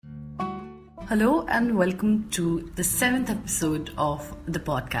Hello and welcome to the 7th episode of the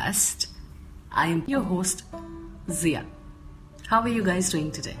podcast. I'm your host, Zia. How are you guys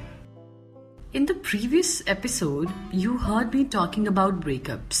doing today? In the previous episode, you heard me talking about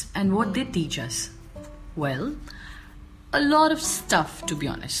breakups and what they teach us. Well, a lot of stuff, to be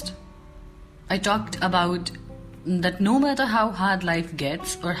honest. I talked about that no matter how hard life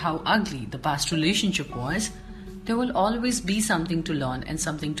gets or how ugly the past relationship was, there will always be something to learn and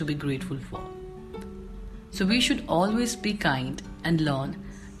something to be grateful for. So we should always be kind and learn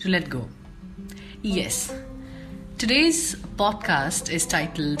to let go. Yes, today's podcast is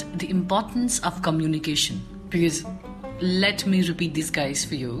titled The Importance of Communication. Because let me repeat this, guys,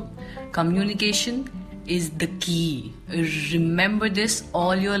 for you. Communication is the key. Remember this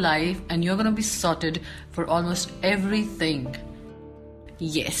all your life and you're going to be sorted for almost everything.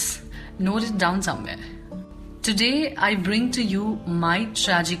 Yes, note it down somewhere. Today, I bring to you my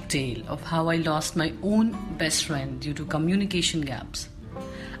tragic tale of how I lost my own best friend due to communication gaps.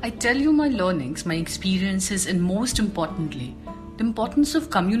 I tell you my learnings, my experiences, and most importantly, the importance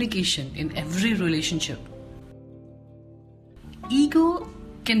of communication in every relationship. Ego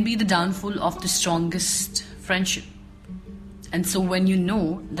can be the downfall of the strongest friendship. And so when you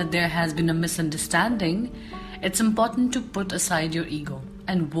know that there has been a misunderstanding, it's important to put aside your ego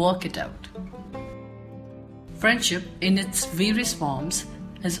and work it out. Friendship, in its various forms,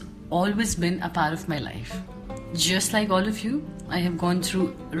 has always been a part of my life. Just like all of you, I have gone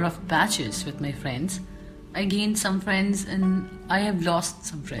through rough patches with my friends. I gained some friends and I have lost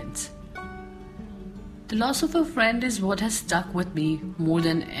some friends. The loss of a friend is what has stuck with me more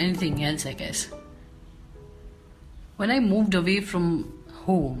than anything else, I guess. When I moved away from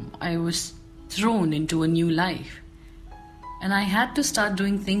home, I was thrown into a new life. And I had to start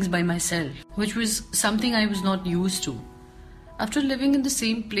doing things by myself, which was something I was not used to. After living in the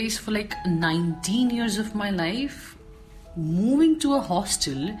same place for like 19 years of my life, moving to a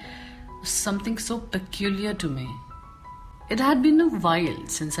hostel was something so peculiar to me. It had been a while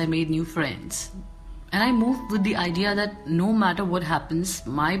since I made new friends. And I moved with the idea that no matter what happens,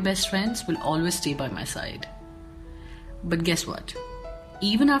 my best friends will always stay by my side. But guess what?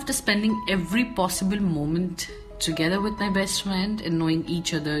 Even after spending every possible moment together with my best friend and knowing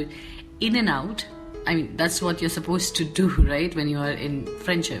each other in and out, I mean, that's what you're supposed to do, right? When you are in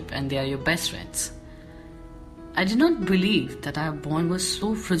friendship and they are your best friends. I did not believe that our bond was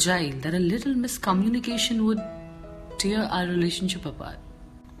so fragile that a little miscommunication would tear our relationship apart.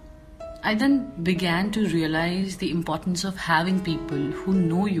 I then began to realize the importance of having people who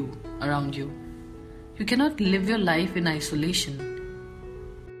know you around you. You cannot live your life in isolation.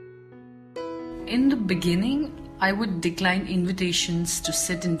 In the beginning, I would decline invitations to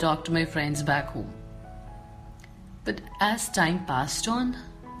sit and talk to my friends back home. But as time passed on,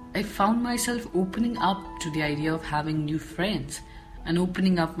 I found myself opening up to the idea of having new friends and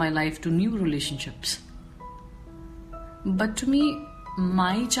opening up my life to new relationships. But to me,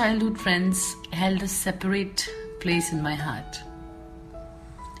 my childhood friends held a separate place in my heart.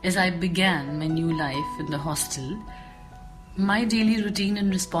 As I began my new life in the hostel, my daily routine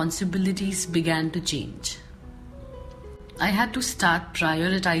and responsibilities began to change. I had to start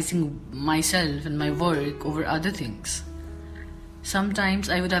prioritizing myself and my work over other things. Sometimes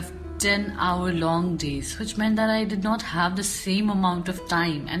I would have 10-hour-long days, which meant that I did not have the same amount of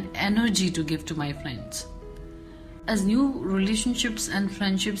time and energy to give to my friends. As new relationships and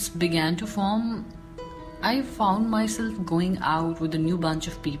friendships began to form, I found myself going out with a new bunch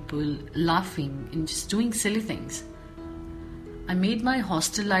of people, laughing and just doing silly things. I made my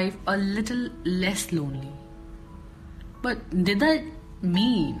hostel life a little less lonely. But did that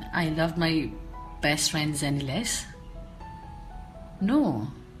mean I loved my best friends any less? No.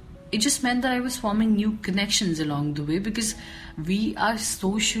 It just meant that I was forming new connections along the way because we are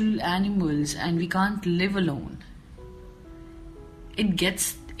social animals and we can't live alone. It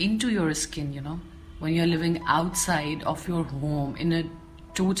gets into your skin, when you're living outside of your home in a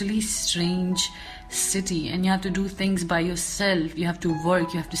totally strange city and you have to do things by yourself. You have to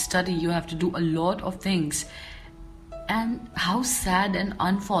work, you have to study, you have to do a lot of things. And how sad and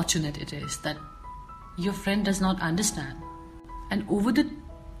unfortunate it is that your friend does not understand. And over the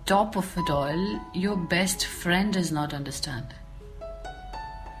top of it all, your best friend does not understand.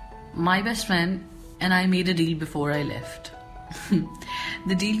 My best friend and I made a deal before I left.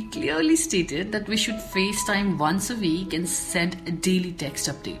 The deal clearly stated that we should FaceTime once a week and send daily text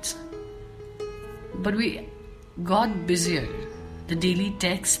updates. But we got busier. The daily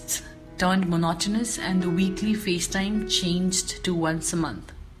texts turned monotonous and the weekly FaceTime changed to once a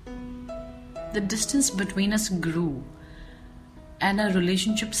month. The distance between us grew and our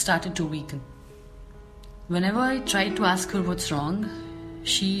relationship started to weaken. Whenever I tried to ask her what's wrong,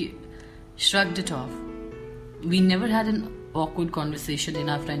 she shrugged it off. We never had an awkward conversation in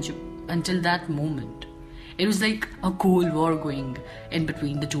our friendship until that moment. It was like a cold war going in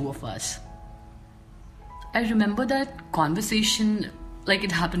between the two of us. I remember that conversation like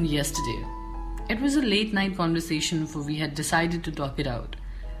it happened yesterday. It was a late night conversation for we had decided to talk it out.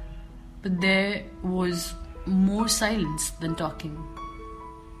 But there was more silence than talking.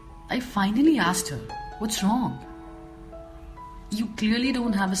 I finally asked her, "What's wrong? You clearly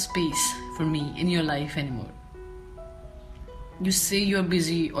don't have a space for me in your life anymore. You say you're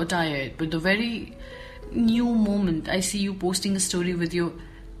busy or tired, but the very new moment I see you posting a story with your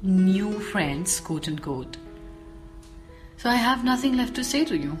new friends, quote unquote. So I have nothing left to say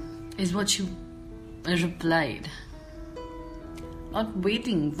to you," is what she replied. Not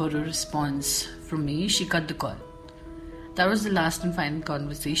waiting for a response from me, she cut the call. That was the last and final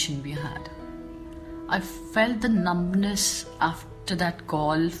conversation we had. I felt the numbness after that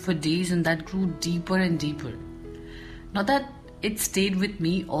call for days, and that grew deeper and deeper. Not that it stayed with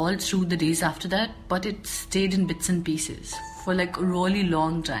me all through the days after that, but it stayed in bits and pieces for like a really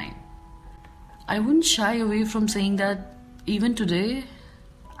long time. I wouldn't shy away from saying that even today,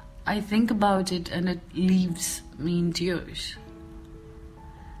 I think about it and it leaves me in tears.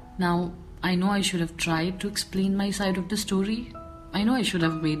 Now, I know I should have tried to explain my side of the story. I know I should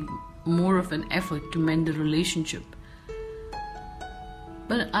have made more of an effort to mend the relationship.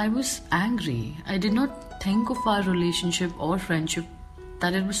 But I was angry. I did not think of our relationship or friendship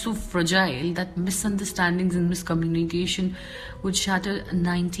that it was so fragile that misunderstandings and miscommunication would shatter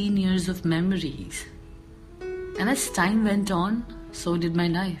 19 years of memories. And as time went on, so did my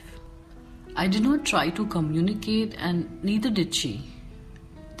life. I did not try to communicate, and neither did she.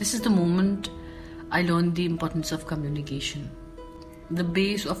 This is the moment I learned the importance of communication. The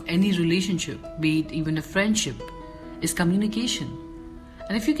base of any relationship, be it even a friendship, is communication.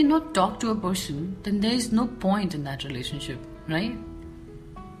 And if you cannot talk to a person, then there is no point in that relationship, right?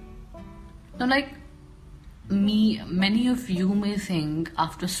 Now, like me, many of you may think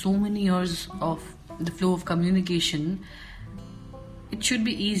after so many years of the flow of communication, it should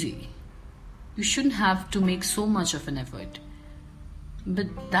be easy. You shouldn't have to make so much of an effort.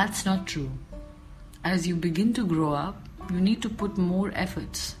 But that's not true. As you begin to grow up, you need to put more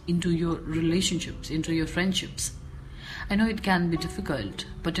efforts into your relationships, into your friendships. I know it can be difficult,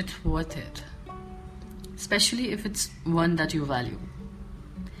 but it's worth it. Especially if it's one that you value.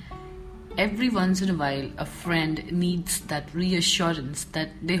 Every once in a while, a friend needs that reassurance that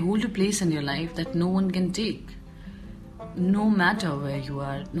they hold a place in your life that no one can take. No matter where you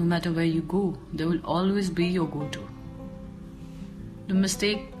are, no matter where you go, they will always be your go-to. The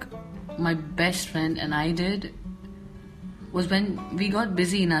mistake my best friend and I did was when we got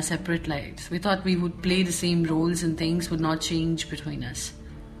busy in our separate lives. We thought we would play the same roles and things would not change between us.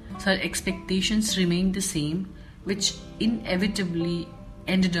 So our expectations remained the same, which inevitably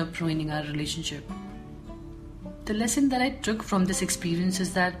ended up ruining our relationship. The lesson that I took from this experience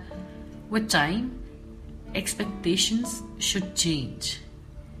is that with time, expectations should change.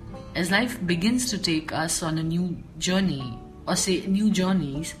 As life begins to take us on a new journey, or say new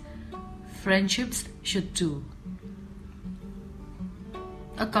journeys, friendships should too.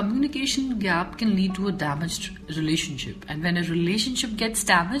 A communication gap can lead to a damaged relationship, and when a relationship gets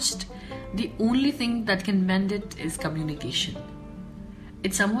damaged, the only thing that can mend it is communication.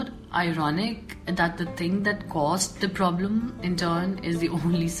 It's somewhat ironic that the thing that caused the problem in turn is the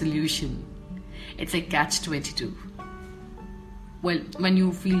only solution. It's a catch-22. Well, when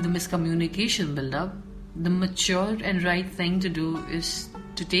you feel the miscommunication build up, the mature and right thing to do is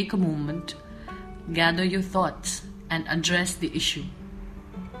to take a moment, gather your thoughts, and address the issue.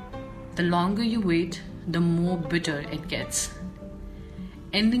 The longer you wait, the more bitter it gets.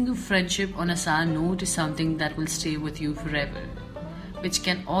 Ending a friendship on a sour note is something that will stay with you forever, which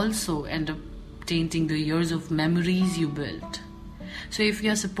can also end up tainting the years of memories you built. So if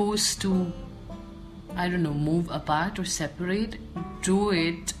you're supposed to, move apart or separate, do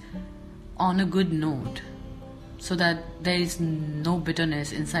it on a good note, so that there is no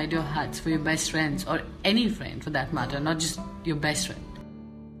bitterness inside your hearts for your best friends, or any friend for that matter, not just your best friend.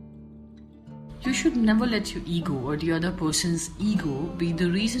 You should never let your ego or the other person's ego be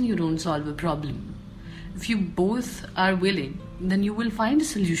the reason you don't solve a problem. If you both are willing, then you will find a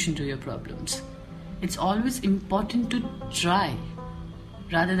solution to your problems. It's always important to try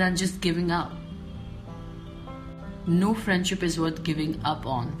rather than just giving up. No friendship is worth giving up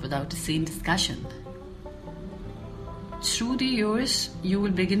on without a sane discussion. Through the years, you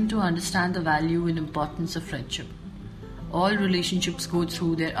will begin to understand the value and importance of friendship. All relationships go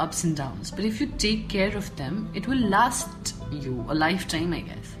through their ups and downs, but if you take care of them, it will last you a lifetime, I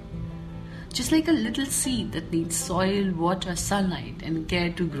guess. Just like a little seed that needs soil, water, sunlight, and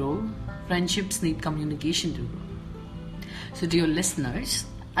care to grow, friendships need communication to grow. So, dear listeners,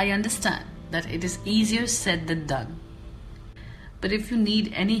 I understand that it is easier said than done. But if you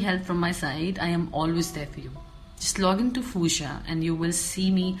need any help from my side, I am always there for you. Just log into Fuchsia and you will see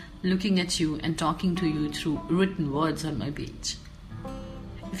me looking at you and talking to you through written words on my page.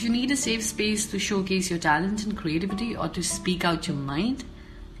 If you need a safe space to showcase your talent and creativity or to speak out your mind,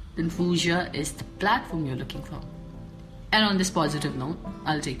 then Fuchsia is the platform you're looking for. And on this positive note,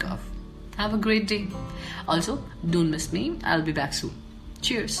 I'll take off. Have a great day. Also, don't miss me. I'll be back soon.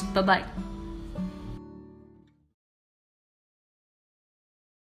 Cheers. Bye-bye.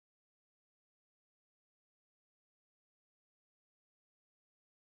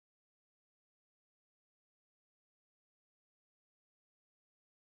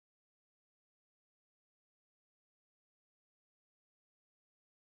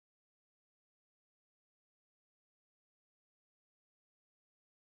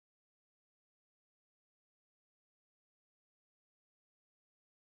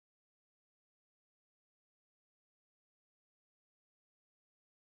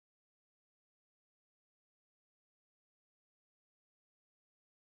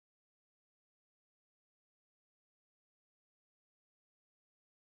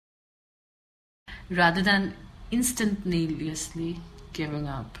 Rather than instantaneously giving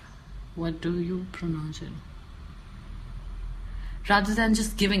up, what do you pronounce it? Rather than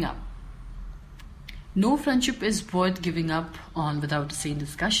just giving up. No friendship is worth giving up on without a sane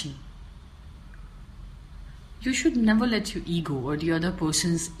discussion. You should never let your ego or the other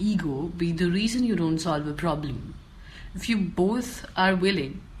person's ego be the reason you don't solve a problem. If you both are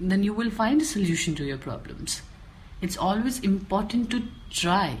willing, then you will find a solution to your problems. It's always important to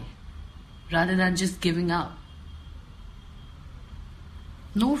try rather than just giving up.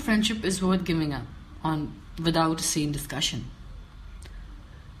 No friendship is worth giving up on without a sane discussion.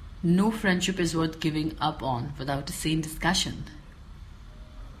 No friendship is worth giving up on without a sane discussion.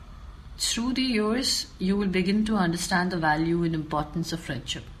 Through the years, you will begin to understand the value and importance of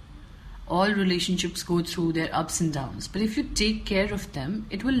friendship. All relationships go through their ups and downs, but if you take care of them,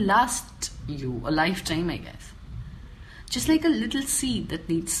 it will last you a lifetime, I guess. Just like a little seed that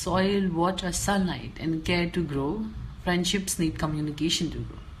needs soil, water, sunlight, and care to grow, friendships need communication to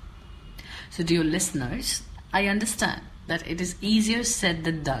grow. So, dear listeners, I understand that it is easier said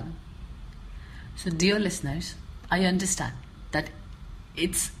than done. So, dear listeners, I understand that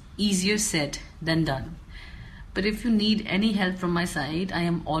it's easier said than done. But if you need any help from my side, I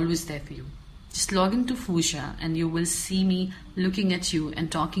am always there for you. Just log into Fuchsia and you will see me looking at you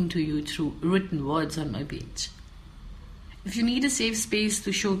and talking to you through written words on my page. If you need a safe space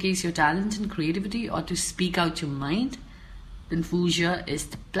to showcase your talent and creativity or to speak out your mind, then Fuchsia is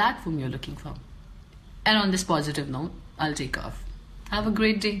the platform you're looking for. And on this positive note, I'll take off. Have a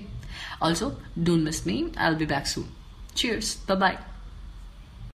great day. Also, don't miss me. I'll be back soon. Cheers. Bye-bye.